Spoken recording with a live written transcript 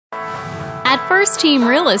At First Team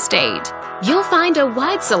Real Estate, you'll find a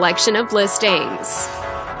wide selection of listings.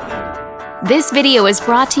 This video is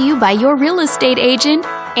brought to you by your real estate agent,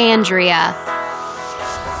 Andrea.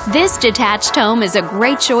 This detached home is a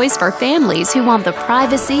great choice for families who want the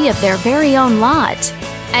privacy of their very own lot,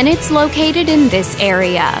 and it's located in this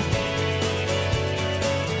area.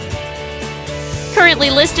 Currently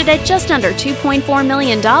listed at just under $2.4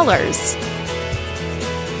 million.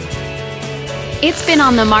 It's been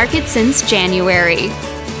on the market since January.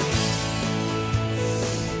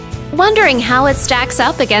 Wondering how it stacks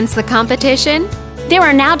up against the competition? There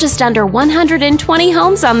are now just under 120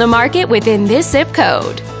 homes on the market within this zip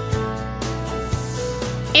code.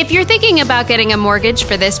 If you're thinking about getting a mortgage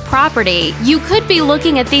for this property, you could be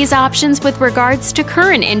looking at these options with regards to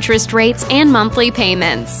current interest rates and monthly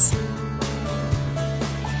payments.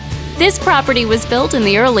 This property was built in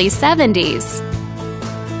the early 70s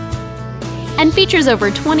and features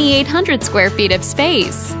over 2,800 square feet of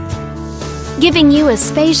space, giving you a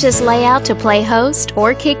spacious layout to play host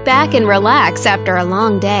or kick back and relax after a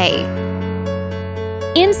long day.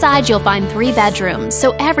 Inside, you'll find 3 bedrooms,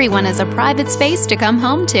 so everyone has a private space to come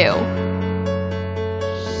home to,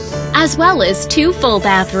 as well as 2 full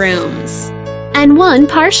bathrooms and 1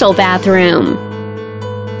 partial bathroom.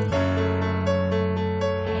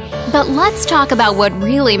 But let's talk about what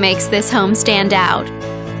really makes this home stand out.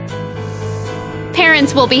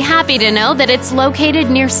 Parents will be happy to know that it's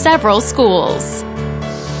located near several schools.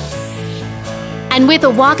 And with a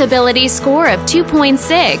walkability score of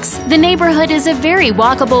 2.6, the neighborhood is a very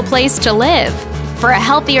walkable place to live. For a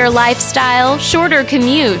healthier lifestyle, shorter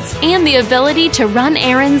commutes, and the ability to run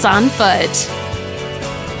errands on foot.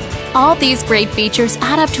 All these great features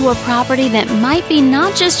add up to a property that might be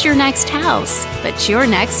not just your next house, but your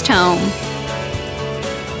next home.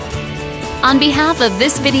 On behalf of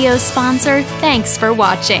this video's sponsor, thanks for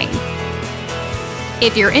watching.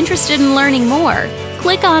 If you're interested in learning more,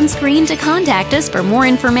 click on screen to contact us for more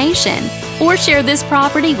information or share this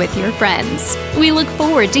property with your friends. We look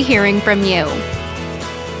forward to hearing from you.